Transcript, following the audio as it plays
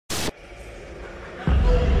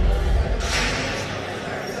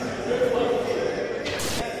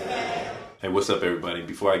Hey, what's up, everybody?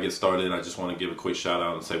 Before I get started, I just want to give a quick shout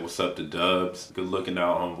out and say what's up to Dubs. Good looking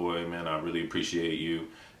out, homeboy, man. I really appreciate you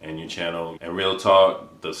and your channel. And real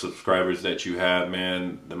talk, the subscribers that you have,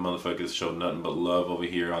 man, the motherfuckers show nothing but love over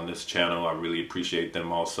here on this channel. I really appreciate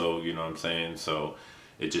them also, you know what I'm saying? So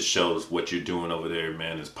it just shows what you're doing over there,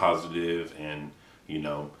 man, is positive and, you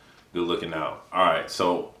know, good looking out. All right,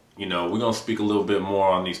 so we're going to speak a little bit more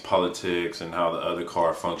on these politics and how the other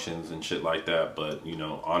car functions and shit like that. But,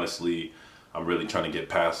 honestly, I'm really trying to get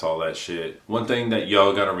past all that shit. One thing that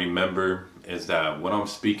y'all got to remember is that what I'm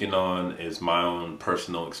speaking on is my own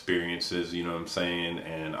personal experiences, you know what I'm saying?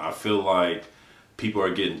 And I feel like people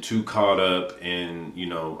are getting too caught up in,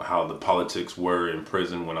 how the politics were in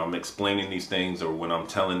prison when I'm explaining these things or when I'm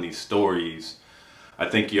telling these stories. I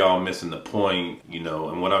think y'all missing the point,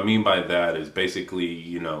 and what I mean by that is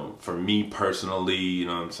basically, for me personally, you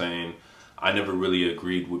know what I'm saying, I never really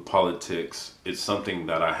agreed with politics. It's something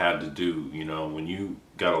that I had to do, when you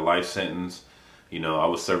got a life sentence, I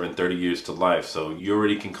was serving 30 years to life, so you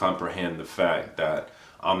already can comprehend the fact that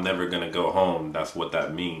I'm never gonna go home. That's what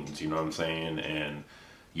that means, you know what I'm saying? And,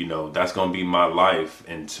 that's gonna be my life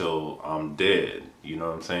until I'm dead, you know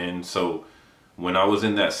what I'm saying? So when I was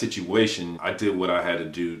in that situation, I did what I had to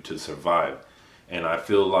do to survive. And I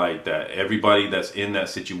feel like that everybody that's in that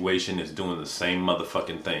situation is doing the same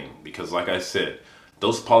motherfucking thing. Because like I said,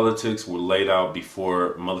 those politics were laid out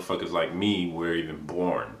before motherfuckers like me were even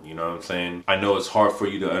born. You know what I'm saying? I know it's hard for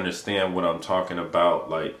you to understand what I'm talking about,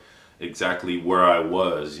 like exactly where I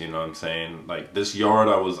was, you know what I'm saying? Like this yard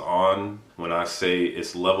I was on, when I say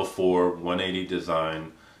it's level 4, 180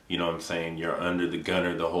 design, you know what I'm saying? You're under the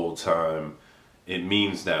gunner the whole time. It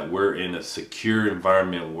means that we're in a secure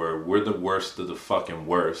environment where we're the worst of the fucking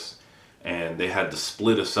worst, and they had to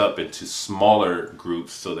split us up into smaller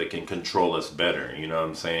groups so they can control us better, you know what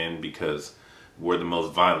I'm saying? Because we're the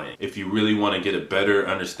most violent. If you really want to get a better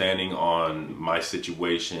understanding on my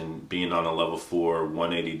situation, being on a level 4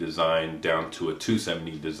 180 design down to a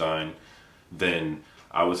 270 design, then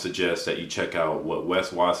I would suggest that you check out what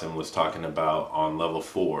Wes Watson was talking about on level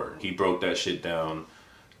 4. He broke that shit down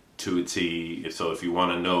to a T. So if you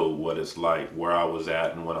want to know what it's like, where I was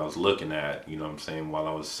at and what I was looking at, you know what I'm saying, while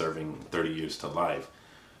I was serving 30 years to life,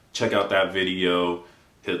 check out that video.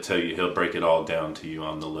 He'll tell you, he'll break it all down to you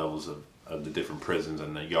on the levels of the different prisons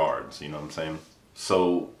and the yards, you know what I'm saying?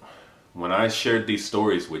 So when I shared these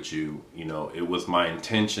stories with you, it was my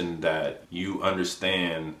intention that you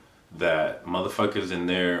understand that motherfuckers in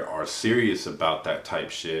there are serious about that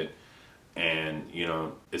type shit. And,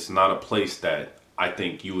 it's not a place that I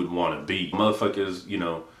think you would want to be. Motherfuckers,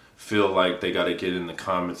 feel like they got to get in the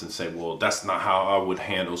comments and say, well, that's not how I would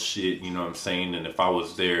handle shit, you know what I'm saying? And if I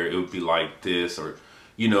was there, it would be like this, or,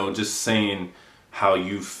 just saying how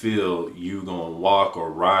you feel you gonna walk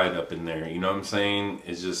or ride up in there, you know what I'm saying?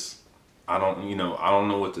 It's just, I don't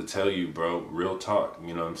know what to tell you, bro. Real talk,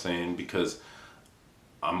 you know what I'm saying? Because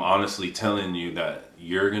I'm honestly telling you that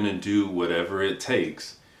you're gonna do whatever it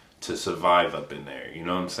takes to survive up in there, you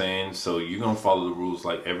know what I'm saying? So you're gonna follow the rules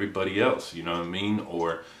like everybody else, you know what I mean?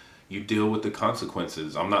 Or you deal with the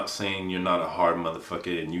consequences. I'm not saying you're not a hard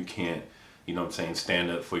motherfucker and you can't, you know what I'm saying,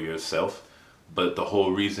 stand up for yourself. But the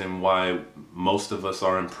whole reason why most of us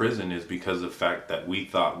are in prison is because of the fact that we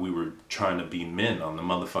thought we were trying to be men on the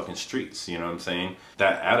motherfucking streets, you know what I'm saying?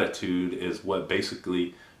 That attitude is what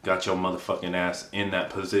basically got your motherfucking ass in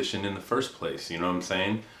that position in the first place, you know what I'm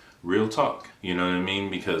saying? Real talk, you know what I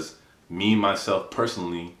mean? Because me, myself,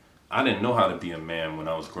 personally, I didn't know how to be a man when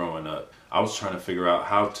I was growing up. I was trying to figure out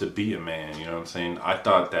how to be a man, you know what I'm saying? I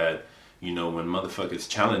thought that, when motherfuckers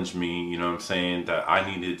challenged me, you know what I'm saying, that I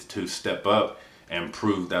needed to step up and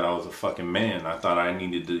prove that I was a fucking man. I thought I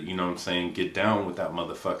needed to, you know what I'm saying, get down with that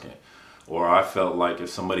motherfucking. Or I felt like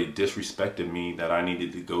if somebody disrespected me, that I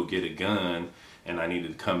needed to go get a gun and I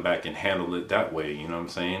needed to come back and handle it that way, you know what I'm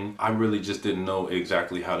saying? I really just didn't know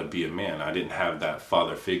exactly how to be a man. I didn't have that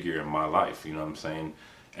father figure in my life, you know what I'm saying?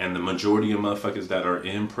 And the majority of motherfuckers that are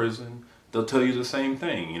in prison, they'll tell you the same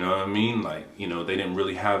thing, you know what I mean? Like, they didn't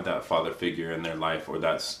really have that father figure in their life, or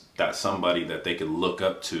that's somebody that they could look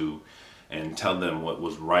up to and tell them what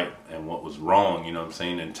was right and what was wrong, you know what I'm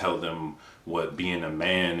saying? And tell them what being a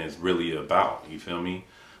man is really about, you feel me?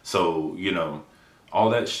 So, all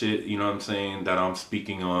that shit, you know what I'm saying, that I'm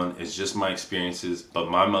speaking on is just my experiences, but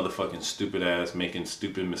my motherfucking stupid ass making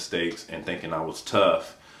stupid mistakes and thinking I was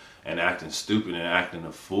tough and acting stupid and acting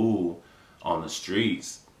a fool on the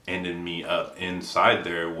streets ended me up inside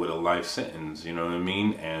there with a life sentence, you know what I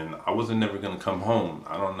mean? And I wasn't never gonna come home.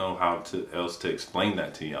 I don't know how else to explain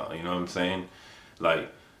that to y'all, you know what I'm saying?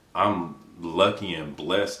 Like, I'm lucky and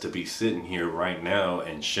blessed to be sitting here right now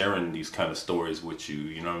and sharing these kind of stories with you.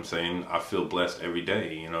 You know what I'm saying? I feel blessed every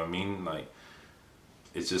day. You know what I mean? Like,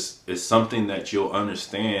 it's something that you'll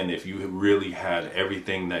understand if you really had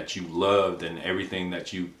everything that you loved and everything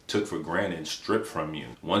that you took for granted stripped from you.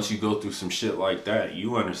 Once you go through some shit like that,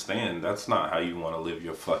 you understand that's not how you want to live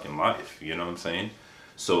your fucking life. You know what I'm saying?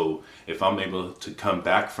 So if I'm able to come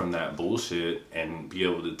back from that bullshit and be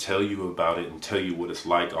able to tell you about it and tell you what it's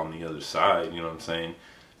like on the other side, you know what I'm saying?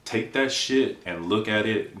 Take that shit and look at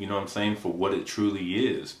it, you know what I'm saying, for what it truly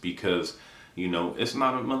is. Because, you know, it's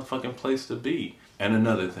not a motherfucking place to be. And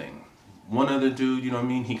another thing, one other dude, you know what I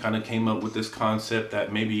mean, he kind of came up with this concept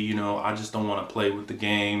that maybe, you know, I just don't want to play with the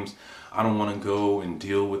games. I don't want to go and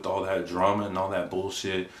deal with all that drama and all that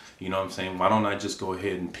bullshit. You know what I'm saying? Why don't I just go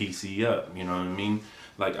ahead and PC up? You know what I mean?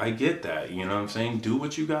 Like, I get that, you know what I'm saying? Do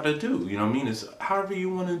what you gotta do, you know what I mean? It's however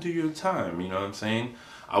you want to do your time, you know what I'm saying?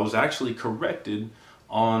 I was actually corrected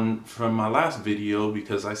from my last video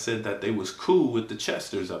because I said that they was cool with the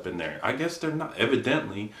Chesters up in there. I guess they're not.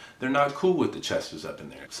 Evidently, they're not cool with the Chesters up in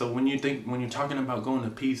there. So when you're talking about going to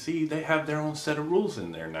PC, they have their own set of rules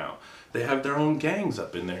in there now. They have their own gangs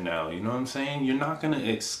up in there now, you know what I'm saying? You're not gonna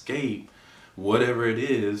escape whatever it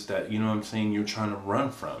is that, you know what I'm saying, you're trying to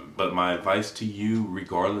run from. But my advice to you,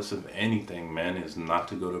 regardless of anything, man, is not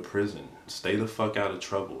to go to prison. Stay the fuck out of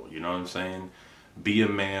trouble, you know what I'm saying? Be a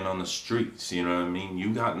man on the streets, you know what I mean?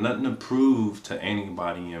 You got nothing to prove to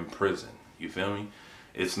anybody in prison, you feel me?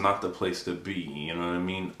 It's not the place to be, you know what I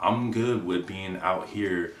mean? I'm good with being out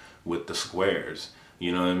here with the squares.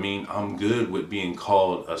 You know what I mean? I'm good with being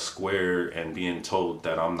called a square and being told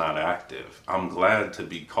that I'm not active. I'm glad to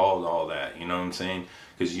be called all that, you know what I'm saying?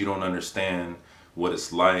 Because you don't understand what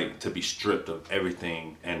it's like to be stripped of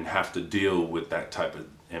everything and have to deal with that type of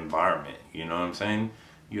environment, you know what I'm saying?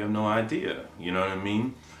 You have no idea, you know what I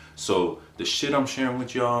mean? So the shit I'm sharing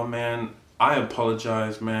with y'all, man, I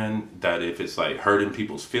apologize, man, that if it's like hurting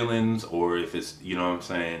people's feelings or if it's, you know what I'm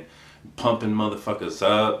saying, pumping motherfuckers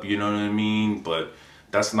up, you know what I mean? But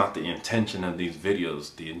that's not the intention of these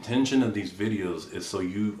videos. The intention of these videos is so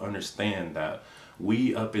you understand that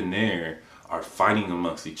we up in there are fighting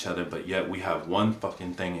amongst each other, but yet we have one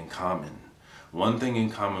fucking thing in common. One thing in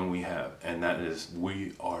common we have, and that is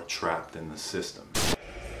we are trapped in the system.